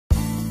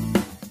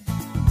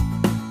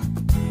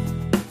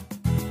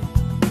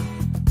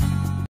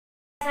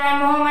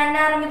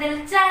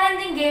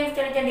Challenging games.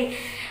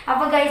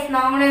 അപ്പോൾ guys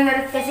നമ്മൾ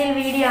ഇന്നൊരു സ്പെഷ്യൽ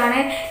വീഡിയോ ആണ്.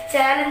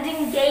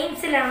 ചാലഞ്ചിങ്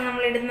ഗെയിംസിലാണ്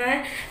നമ്മൾ ഇടുന്നത്.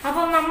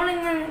 അപ്പോൾ നമ്മൾ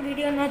ഇന്ന്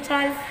വീഡിയോ എന്ന്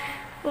വെച്ചാൽ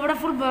ഇവിടെ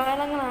ഫുൾ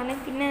ബഹളങ്ങളാണ്.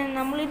 പിന്നെ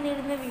നമ്മൾ ഇന്ന്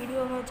ഇടുന്ന വീഡിയോ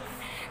എന്ന് വെച്ചാൽ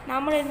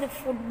നമ്മളിന്ന്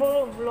ഫുട്ബോൾ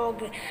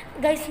വ്ളോഗ്.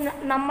 ഗൈസ്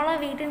നമ്മളെ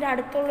വീട്ടിൻ്റെ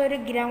അടുത്തുള്ളൊരു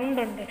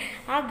ഗ്രൗണ്ട് ഉണ്ട്.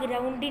 ആ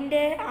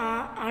ഗ്രൗണ്ടിൻ്റെ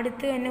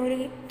അടുത്ത് തന്നെ ഒരു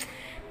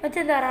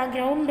വെച്ചെന്താ പറയുക, ആ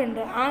ഗ്രൗണ്ട്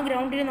ഉണ്ട്. ആ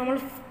ഗ്രൗണ്ടിൽ നമ്മൾ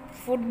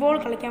ഫുട്ബോൾ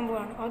കളിക്കാൻ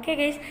പോവുകയാണ്. ഓക്കെ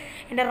ഗൈസ്,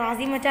 എൻ്റെ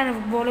റാസി മച്ചാണ്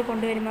ഫുട്ബോൾ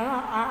കൊണ്ടുവരുന്നത്.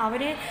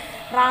 അവർ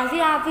റാസി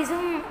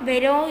ഓഫീസും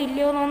വരുമോ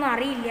ഇല്ലയോ എന്നൊന്നും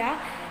അറിയില്ല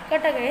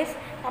കേട്ടോ ഗൈസ്.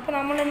 അപ്പോൾ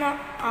നമ്മളിന്ന്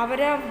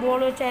അവരെ ബോൾ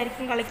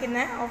വെച്ചായിരിക്കും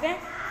കളിക്കുന്നത്. ഓക്കെ,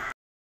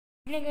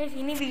 പിന്നെ ഗൈസ്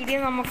ഇനി വീഡിയോ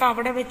നമുക്ക്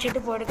അവിടെ വെച്ചിട്ട്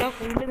പോയെടുക്കാം.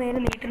 കൂടുതൽ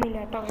നേരം നീട്ടുന്നില്ല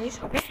കേട്ടോ ഗൈസ്.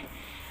 ഓക്കെ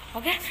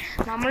ഓക്കെ,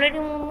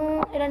 നമ്മളൊരു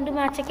 2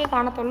 മാച്ചൊക്കെ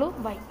കാണത്തുള്ളൂ.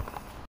 ബൈ.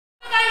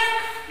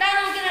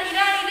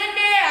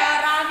 ഇതെൻ്റെ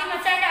റാസി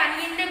മച്ചാൻ്റെ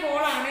അനിയൻ്റെ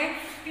ബോളാണ്.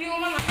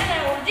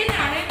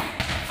 ഒറിജിനലാണ്.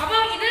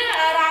 അപ്പം ഇത്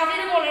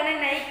റാസിയുടെ ബോളാണ്.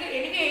 നൈക്ക്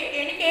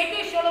എനിക്ക് ഏറ്റവും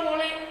ഇഷ്ടമുള്ള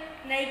ബോള്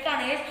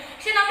നൈക്കാണ്.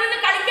 പക്ഷെ നമ്മളിന്ന്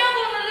കളിക്കാൻ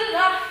പോകുന്നത്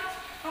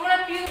നമ്മളെ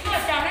പ്യൂക്ക്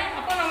വെച്ചാണ്.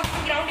 അപ്പോൾ നമുക്ക്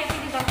ഗ്രൗണ്ട്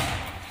എത്തിയിട്ട്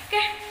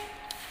ഓക്കെ.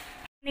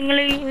 നിങ്ങൾ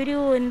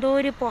എന്തോ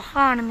ഒരു പുക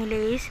കാണുന്നില്ലേ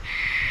ഗൈസ്?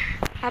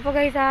 അപ്പോൾ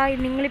ഗൈസ്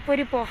നിങ്ങളിപ്പോൾ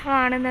ഒരു പുക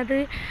കാണുന്നത്,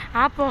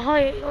 ആ പുക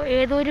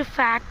ഏതോ ഒരു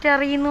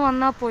ഫാക്ടറിയിൽ നിന്ന്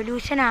വന്ന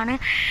പൊല്യൂഷനാണ്.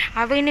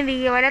 അതിന്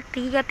വല്ല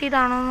തീ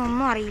കത്തിയതാണോ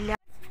എന്നൊന്നും അറിയില്ല.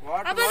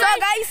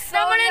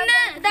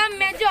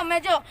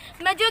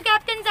 മെജോ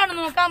ക്യാപ്റ്റൻസ് ആണ്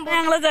നോക്കാൻ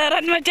പോകുന്നത്.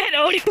 ഞങ്ങള്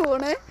ഓടി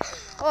പോണ്.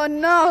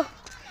 ഒന്നോ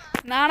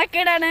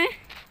നാണക്കേടാണ്.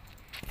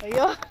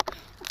 അയ്യോ,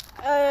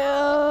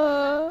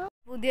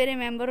 പുതിയൊരു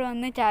മെമ്പർ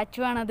വന്ന്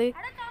ചാച്ചുവാണത്,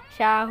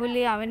 ഷാഹുൽ.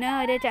 അവന്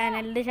ഒരു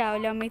ചാനലിൻ്റെ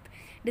ഷാഹുൽ അമിത്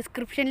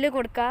ഡിസ്ക്രിപ്ഷനിൽ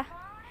കൊടുക്കാം.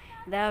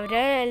 ഇത്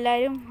അവരെ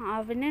എല്ലാവരും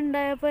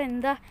അവനുണ്ടായപ്പോൾ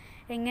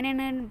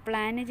എങ്ങനെയാണ്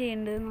പ്ലാൻ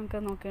ചെയ്യേണ്ടത് എന്നൊക്കെ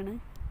നോക്കുകയാണ്.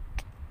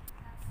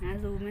 ഞാൻ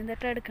സൂം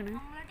ചെയ്തിട്ട് എടുക്കണം.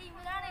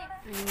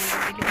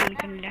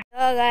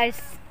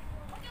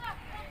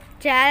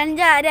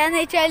 ചാലഞ്ച് ആരാന്ന്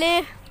വെച്ചാല്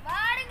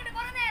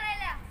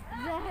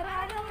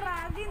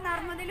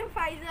നർമ്മദിലും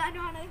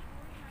ഫൈസാനും ആണ്.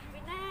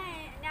 പിന്നെ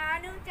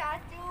ഞാനും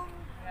ചാച്ചുവും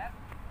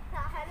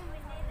സഹലും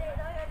പിന്നെ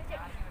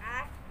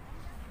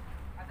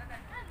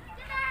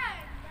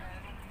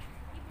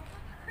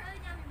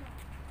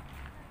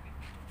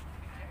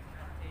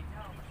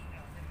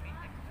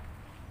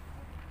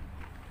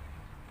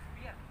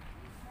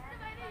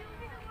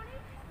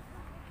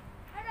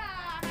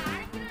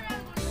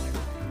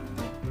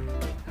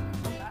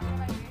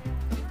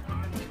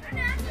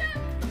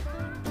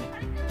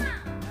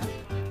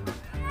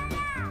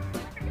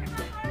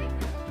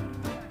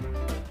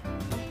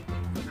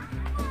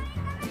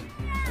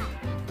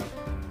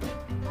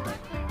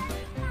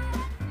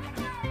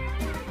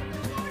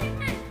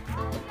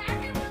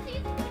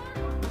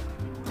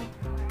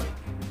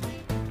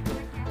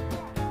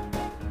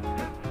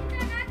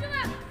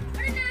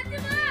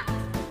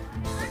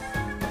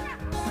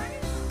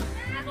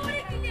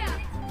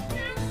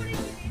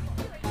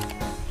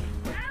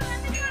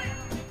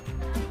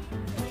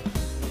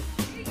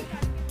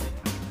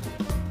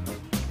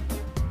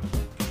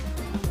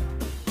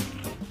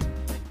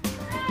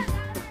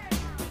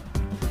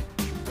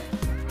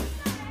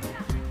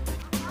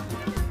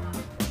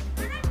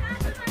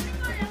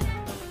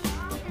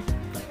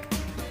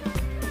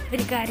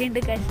ഒരു കാര്യമുണ്ട്.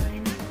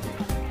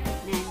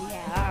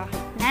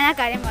 ഞാൻ ആ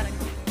കാര്യം പറഞ്ഞു.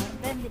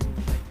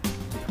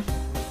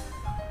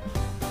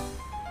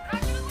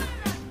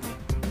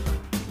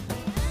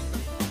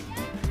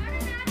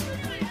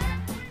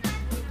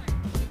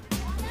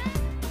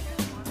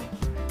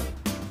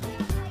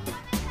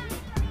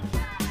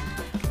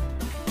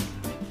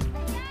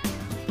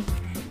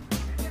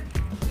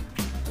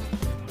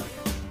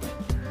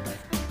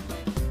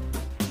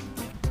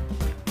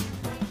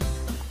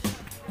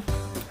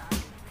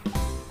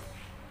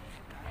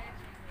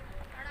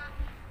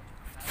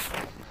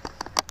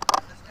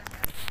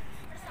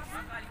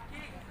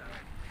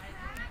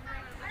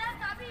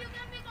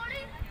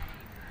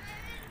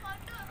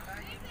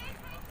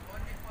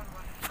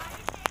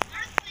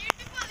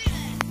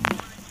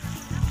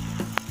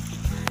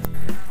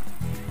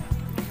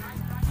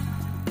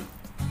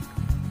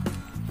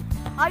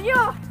 അയ്യോ,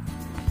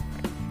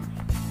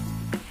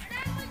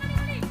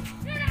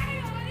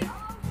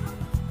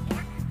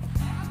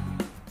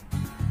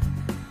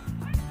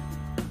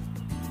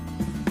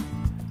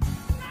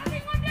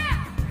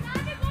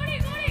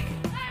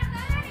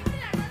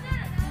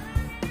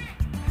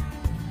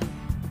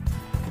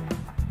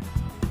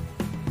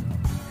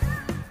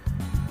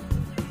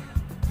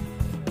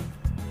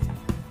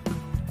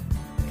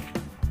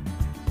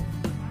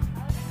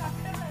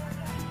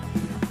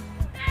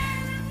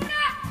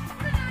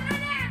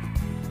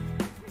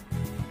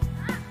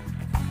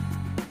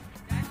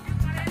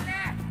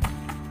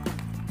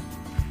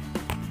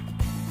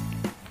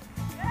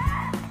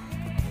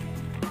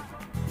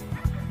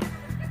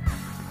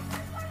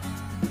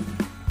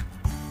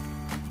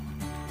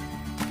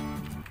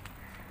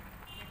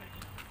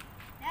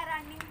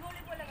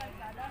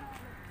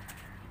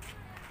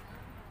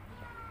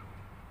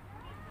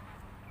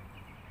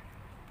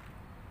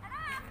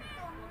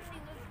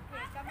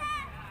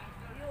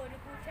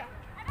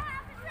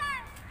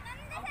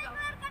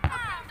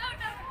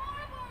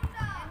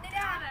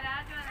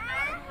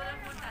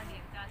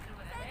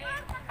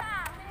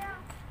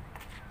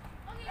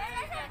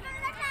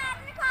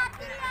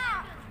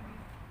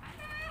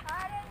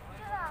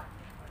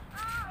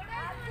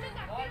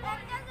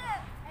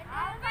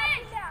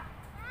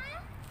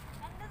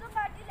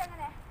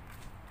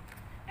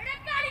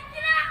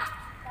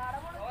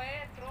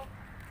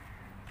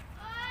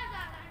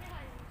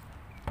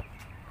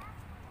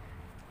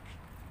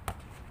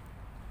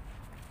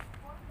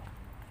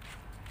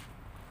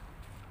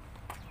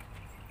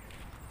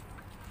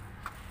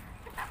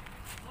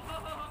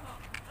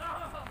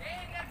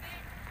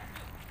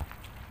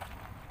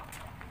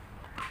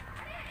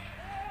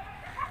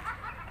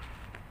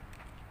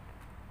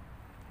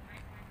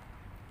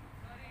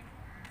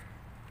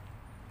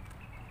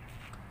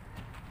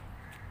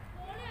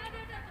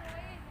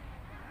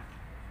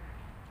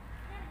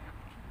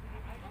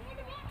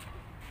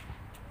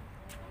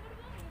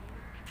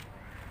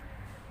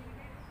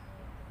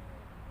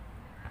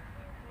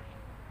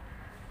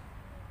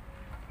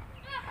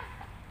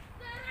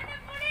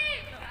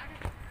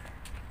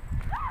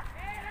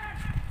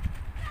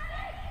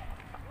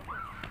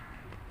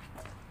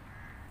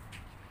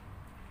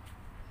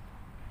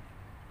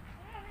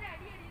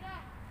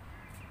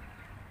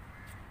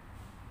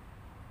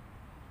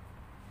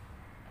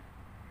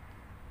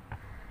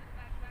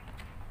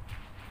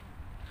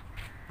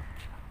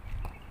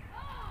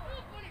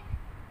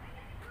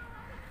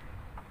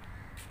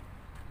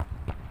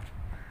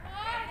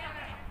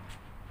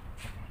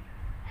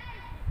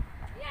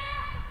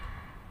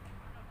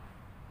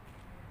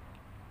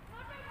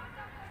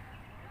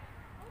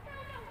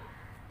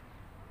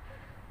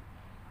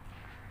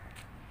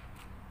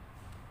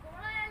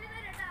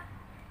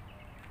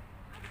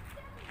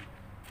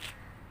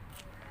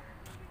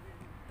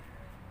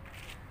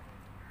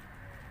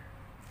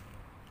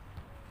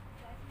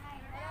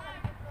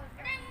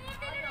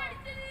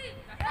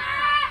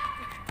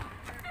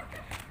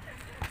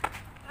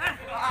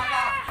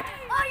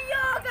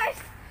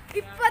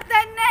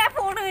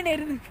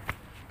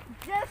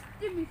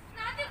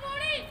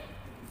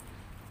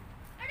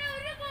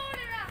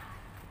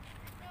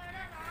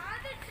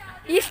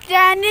 ഈ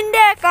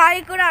സ്റ്റാൻഡിന്റെ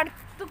കായ് കൂടെ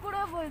അടുത്തു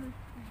കൂടെ പോയത്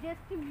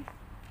ജസ്റ്റ്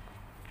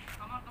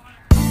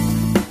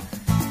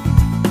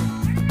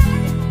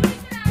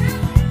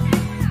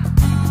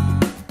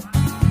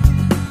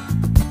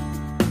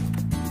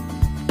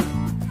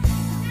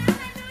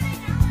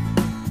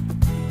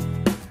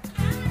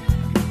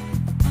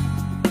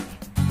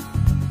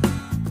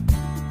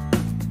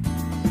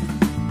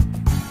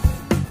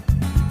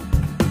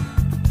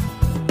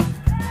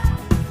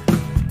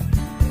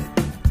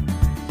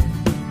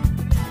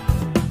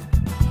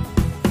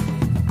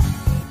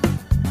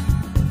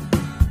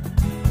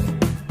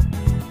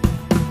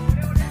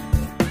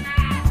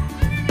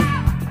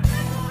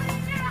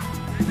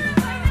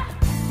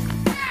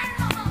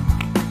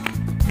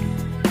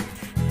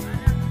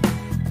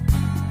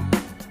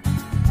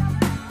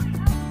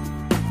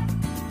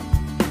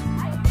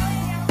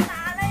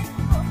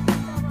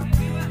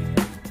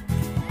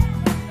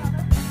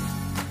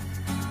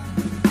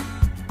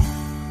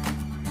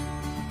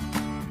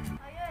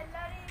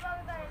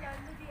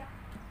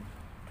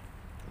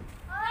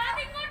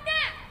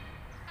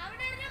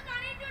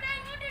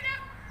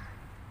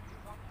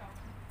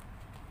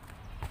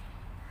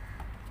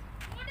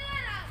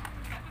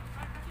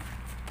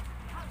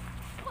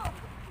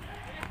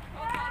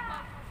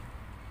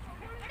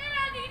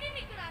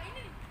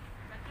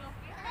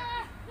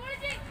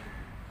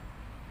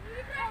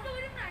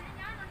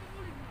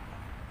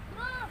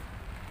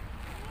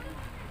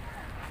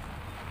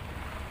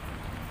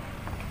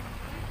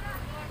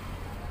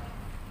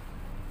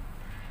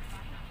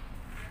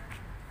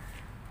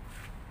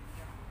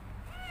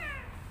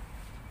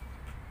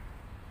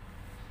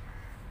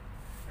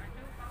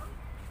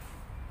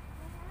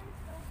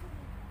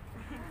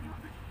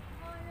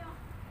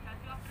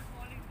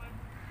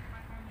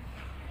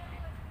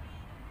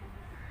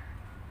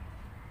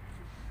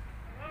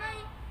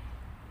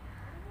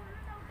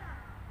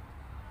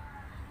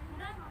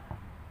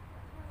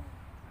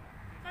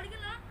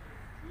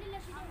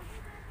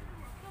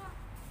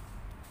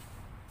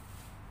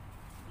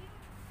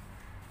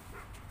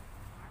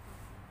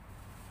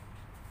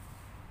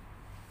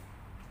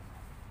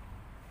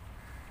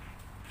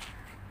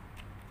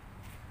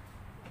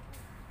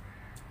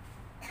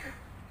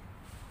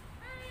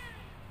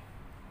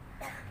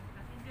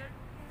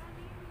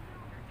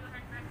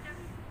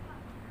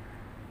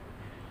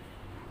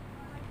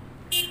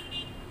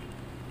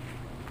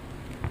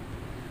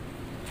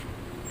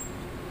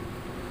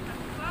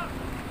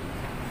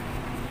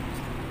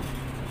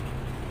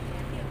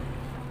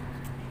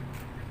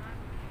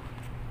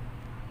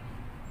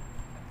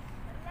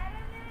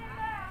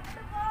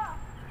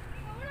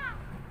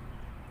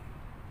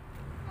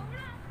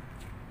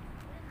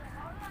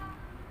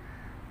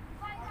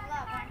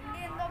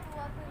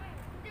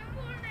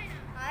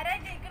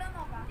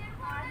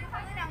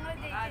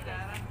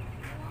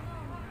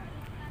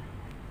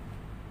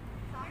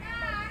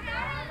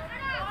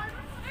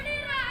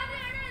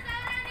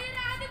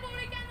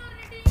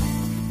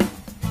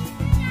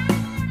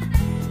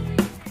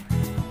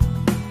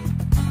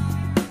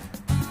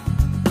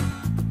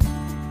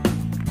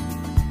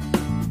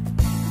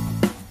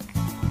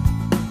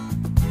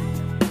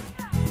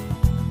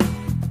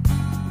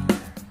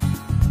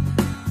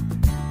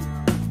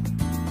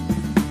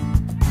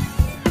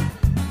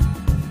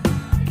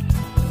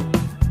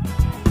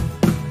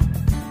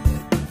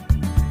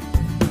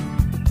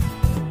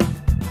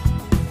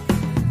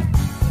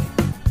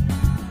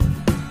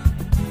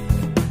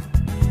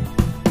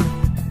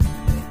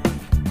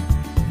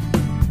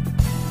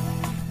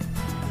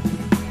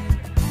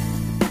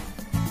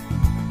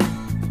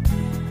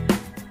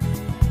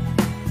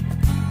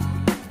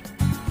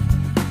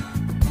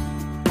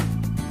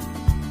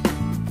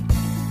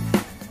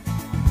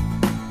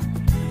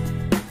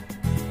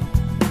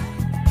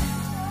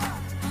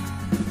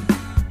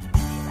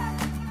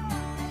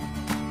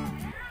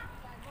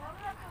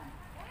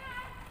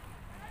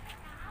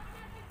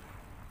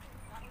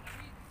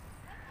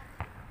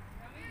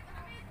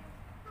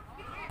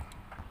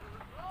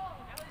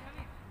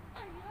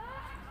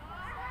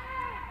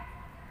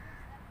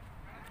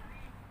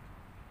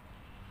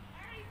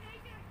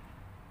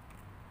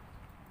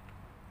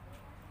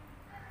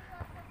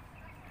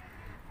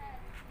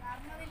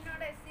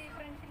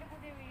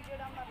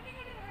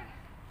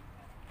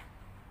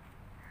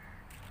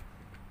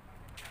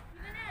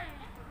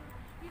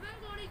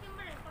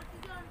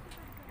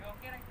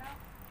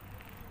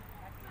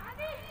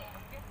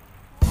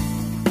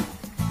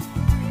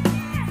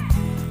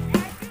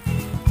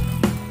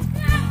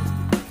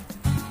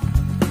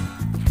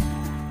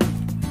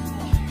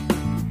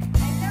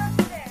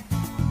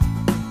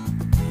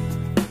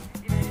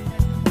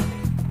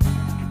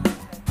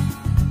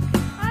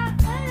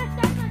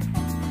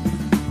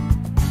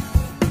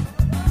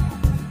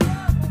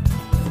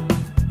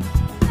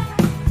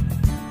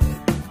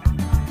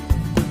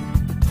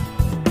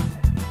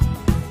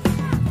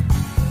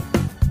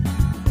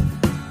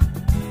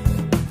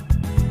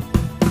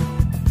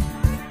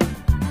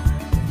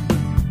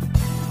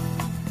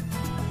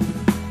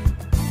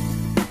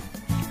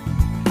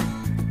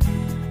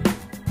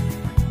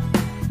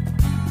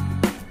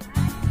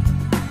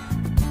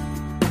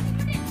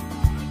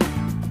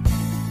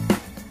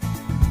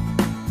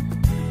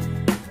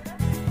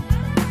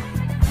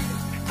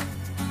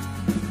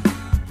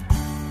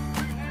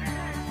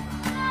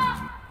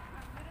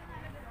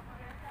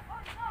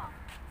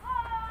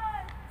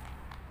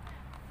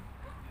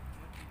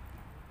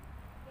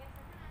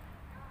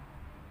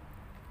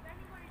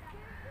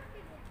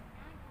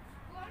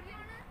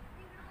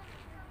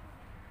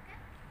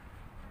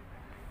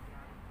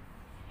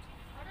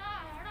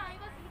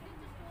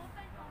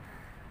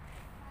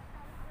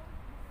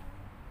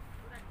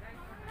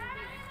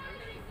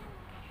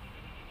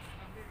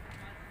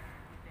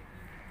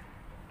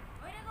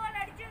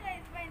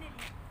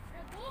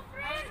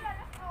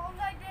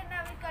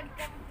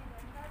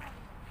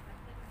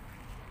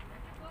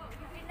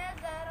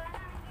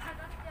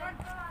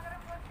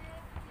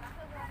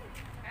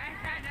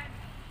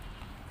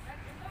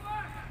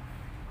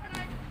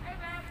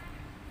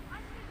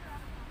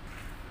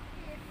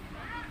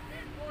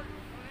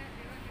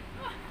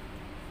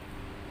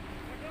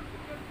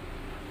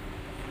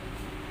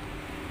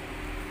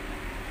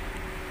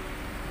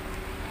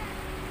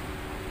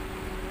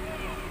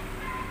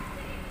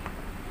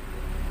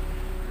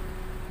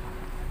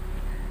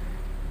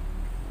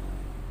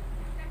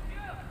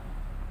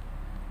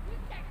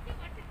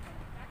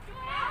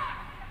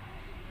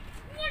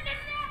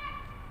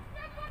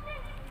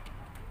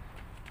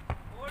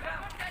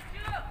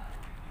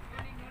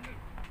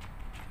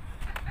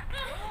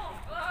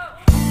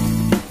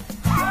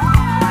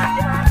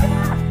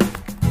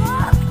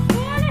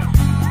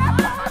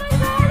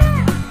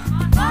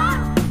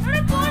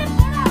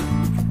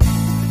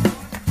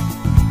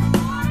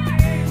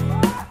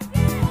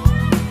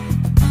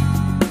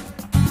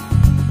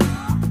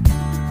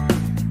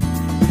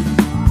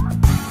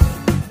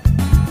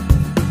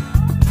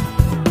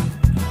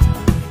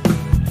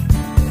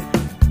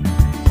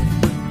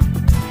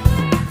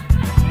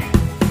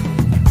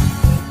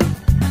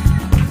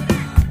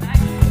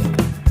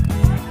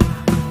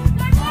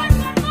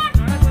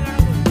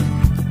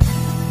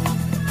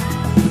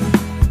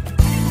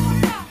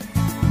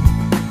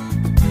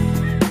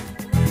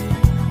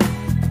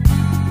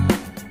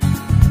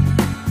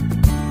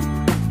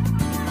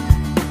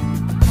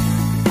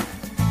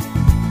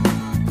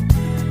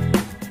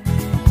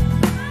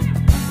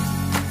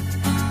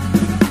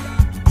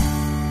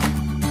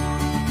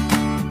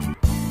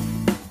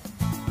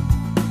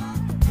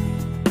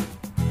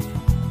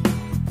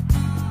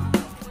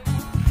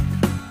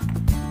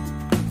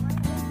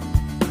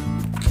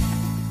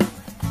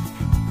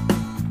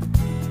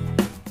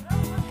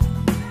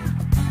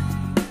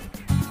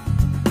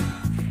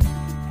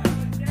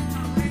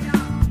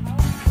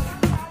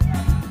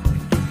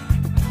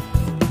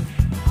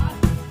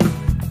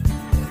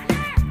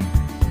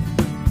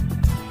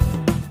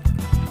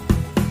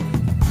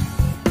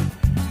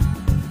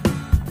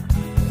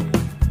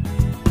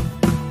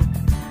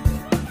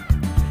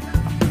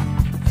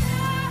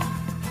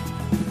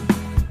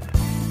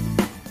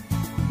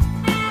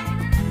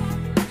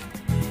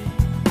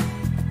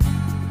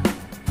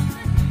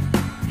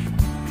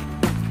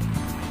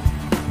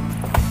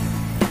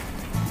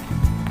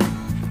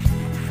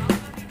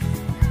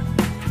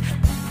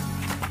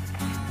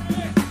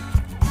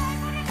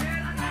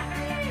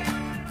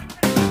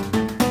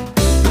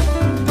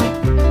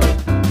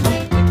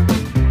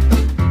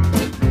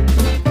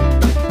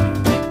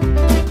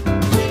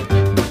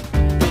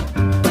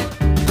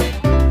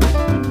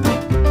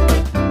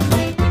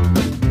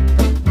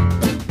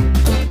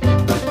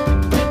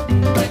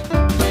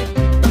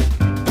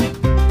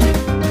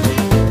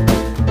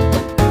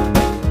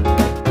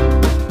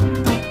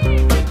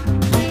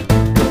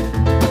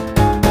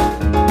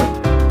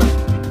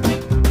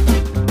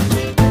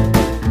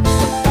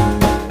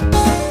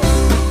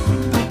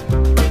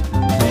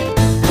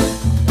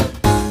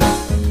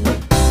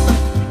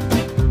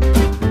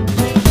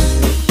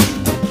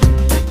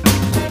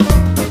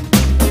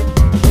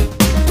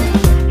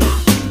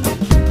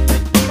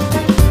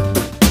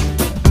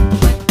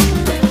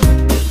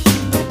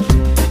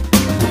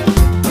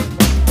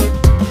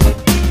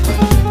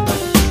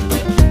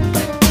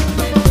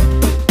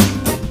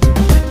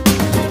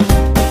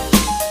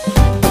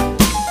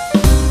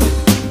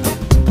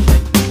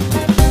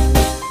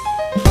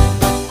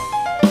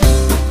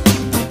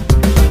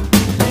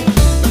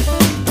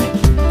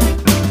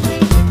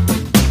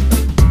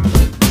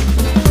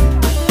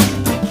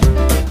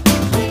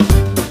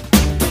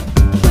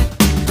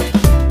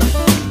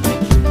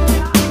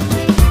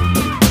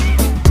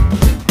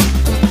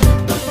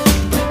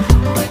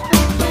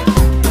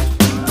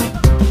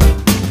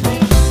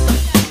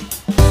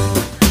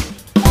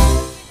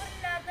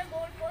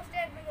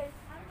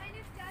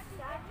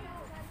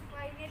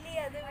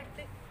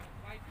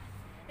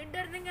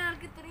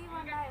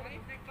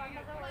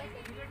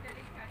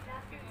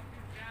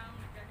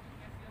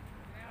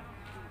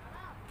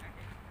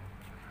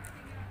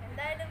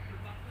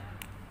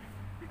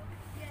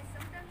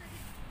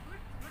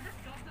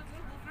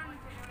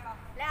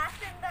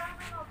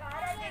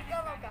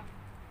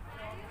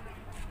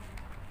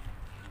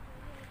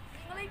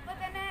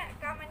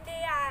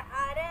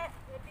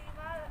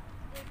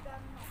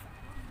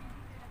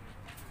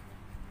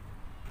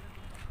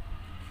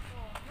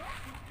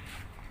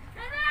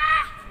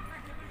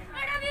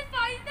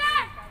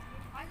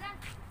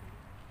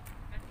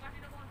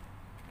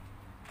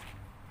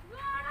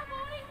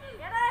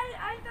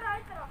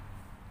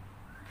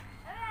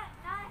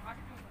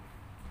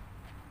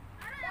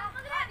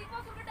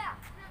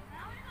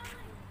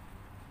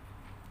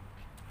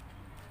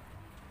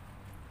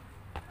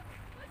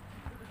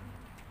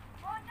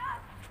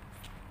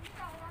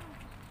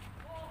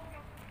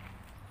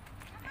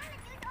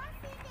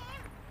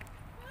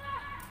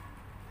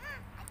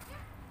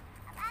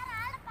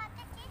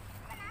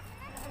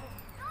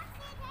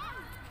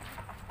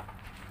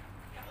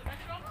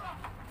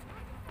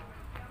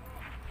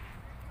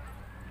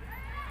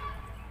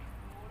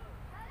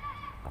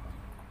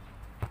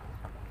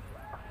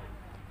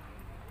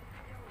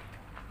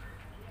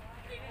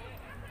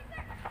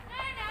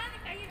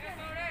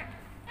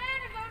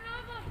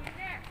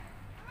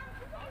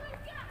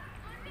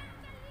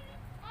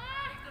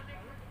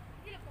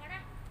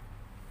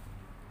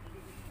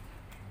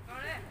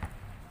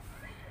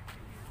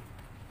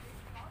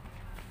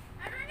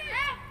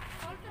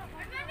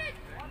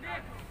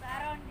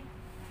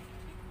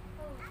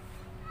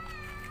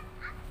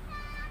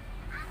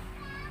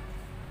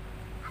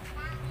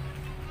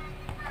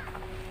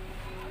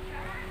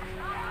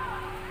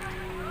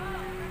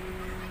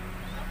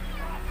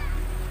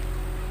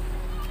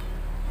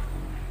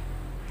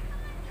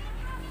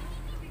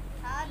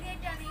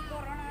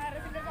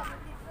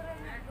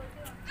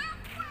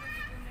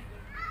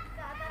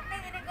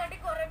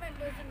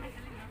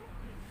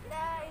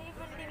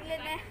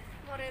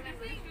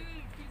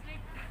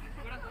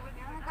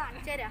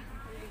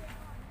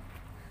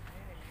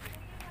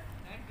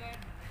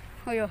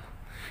അയ്യോ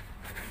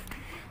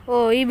ഓ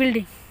ഈ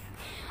ബിൽഡിങ്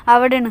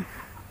അവിടെയാണ്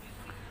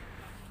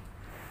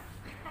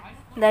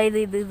ഇത്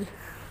ഇത് ഇത്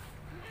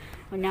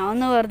ഞാൻ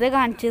ഒന്ന് വെറുതെ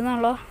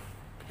കാണിച്ചെന്നുള്ളൂ.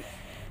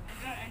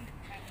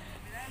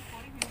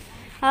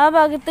 ആ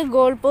ഭാഗത്ത്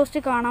ഗോൾ പോസ്റ്റ്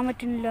കാണാൻ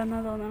പറ്റുന്നില്ല എന്നാ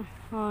തോന്നുന്നു.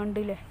 ആ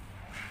ഉണ്ടല്ലേ.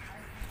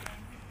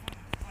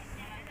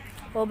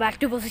 ഓ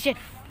ബാക്ക് ടു പൊസിഷൻ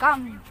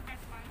കം.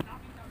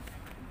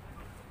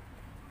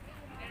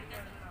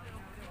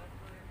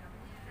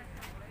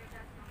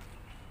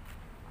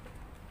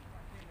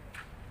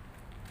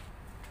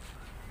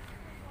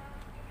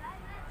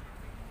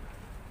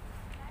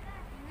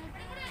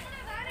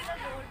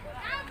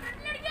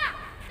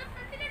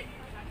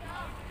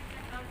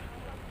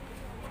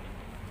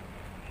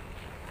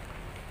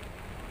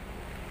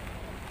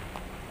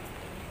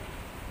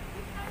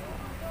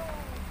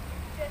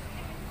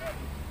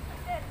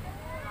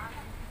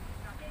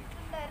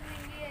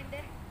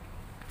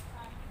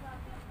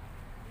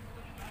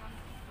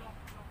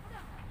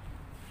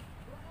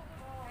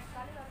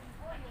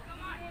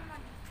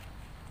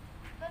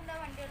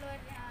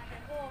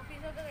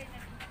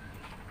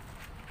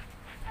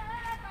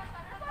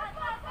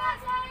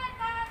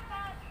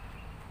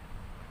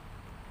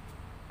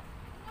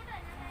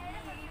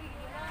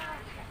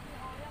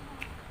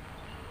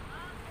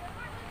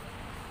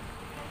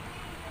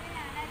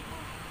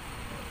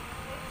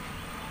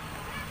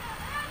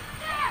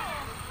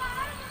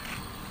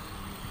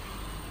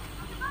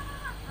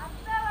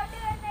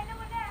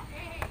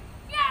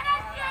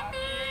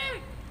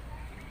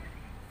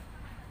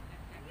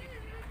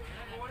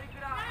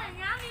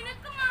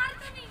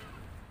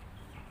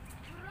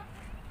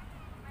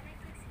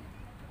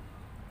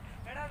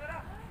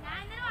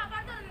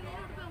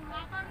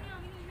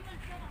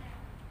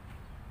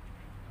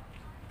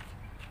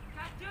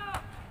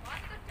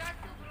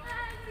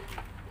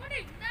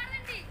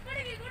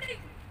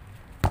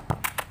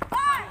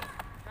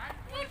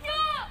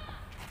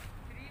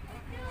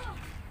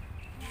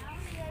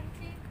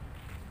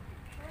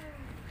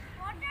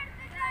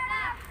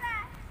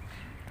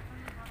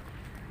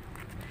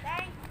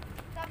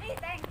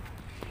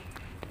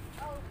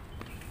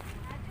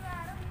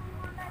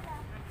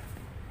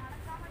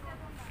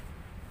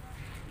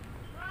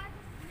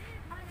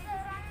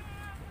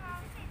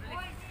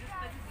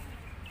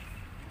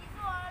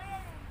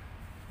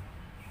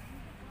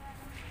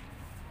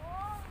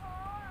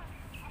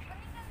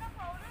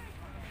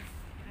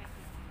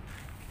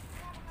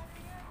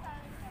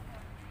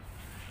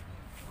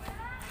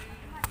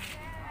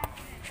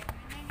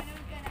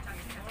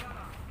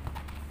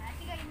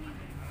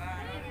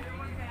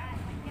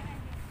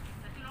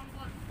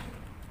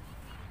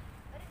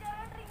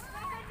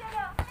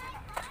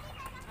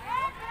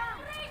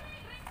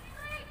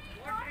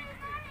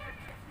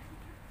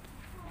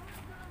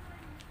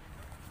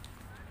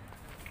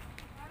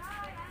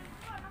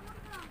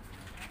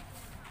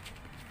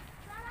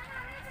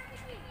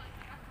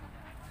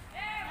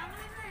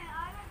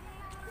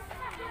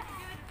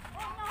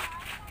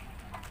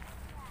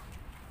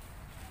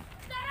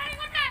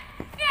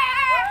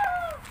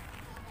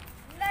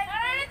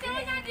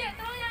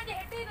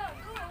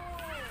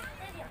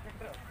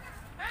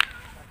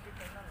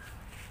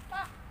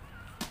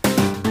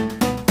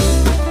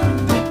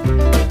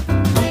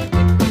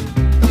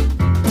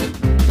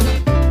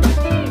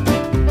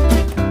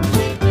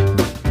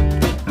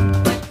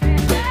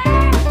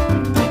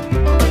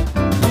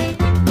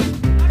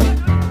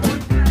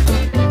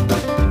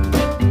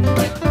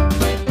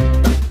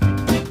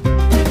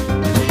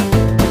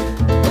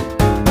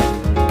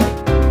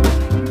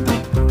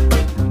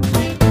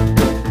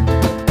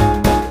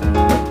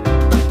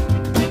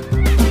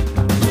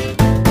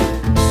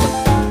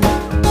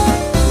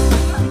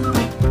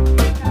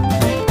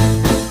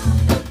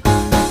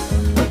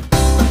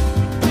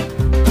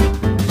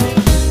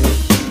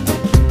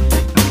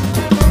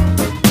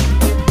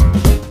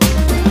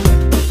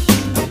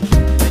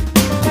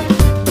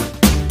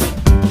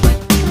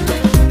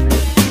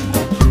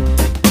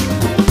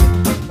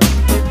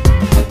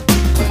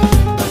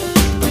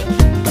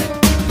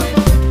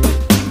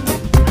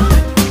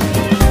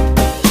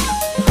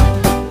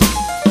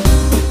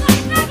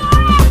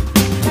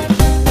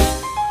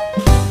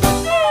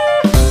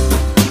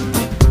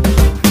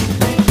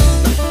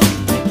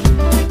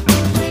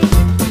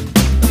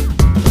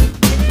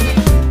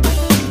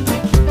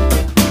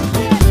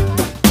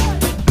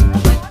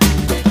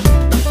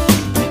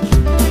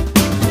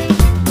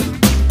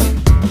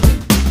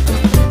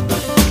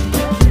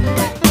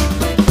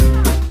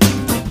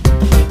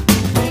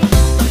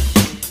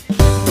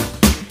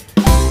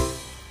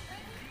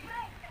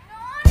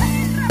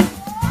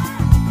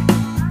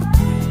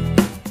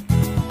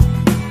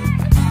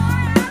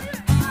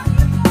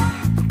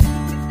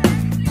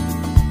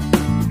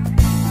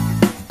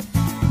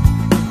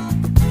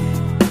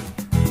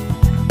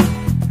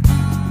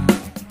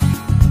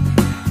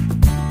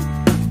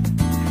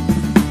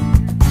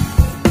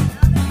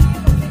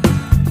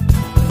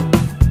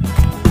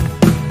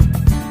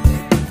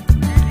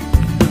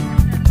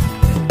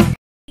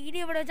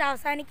 വെച്ച്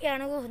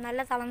അവസാനിക്കുകയാണ്. നല്ല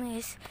തളർന്ന്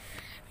കേസ്.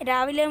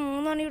 രാവിലെ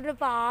 3 മണി തൊട്ട്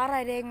ഇപ്പോൾ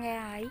 6:30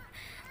 ആയി.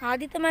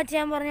 ആദ്യത്തെ മാച്ച്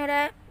ഞാൻ പറഞ്ഞ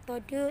പോലെ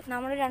തോറ്റു.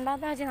 നമ്മൾ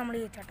രണ്ടാമത്തെ മാച്ച് നമ്മൾ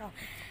ജയിച്ചു കേട്ടോ.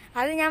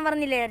 അത് ഞാൻ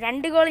പറഞ്ഞില്ലേ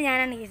 2 ഗോൾ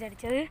ഞാനാണ് കേസ്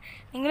അടിച്ചത്.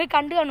 നിങ്ങൾ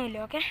കണ്ടു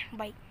കാണുമല്ലോ. Okay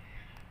bye.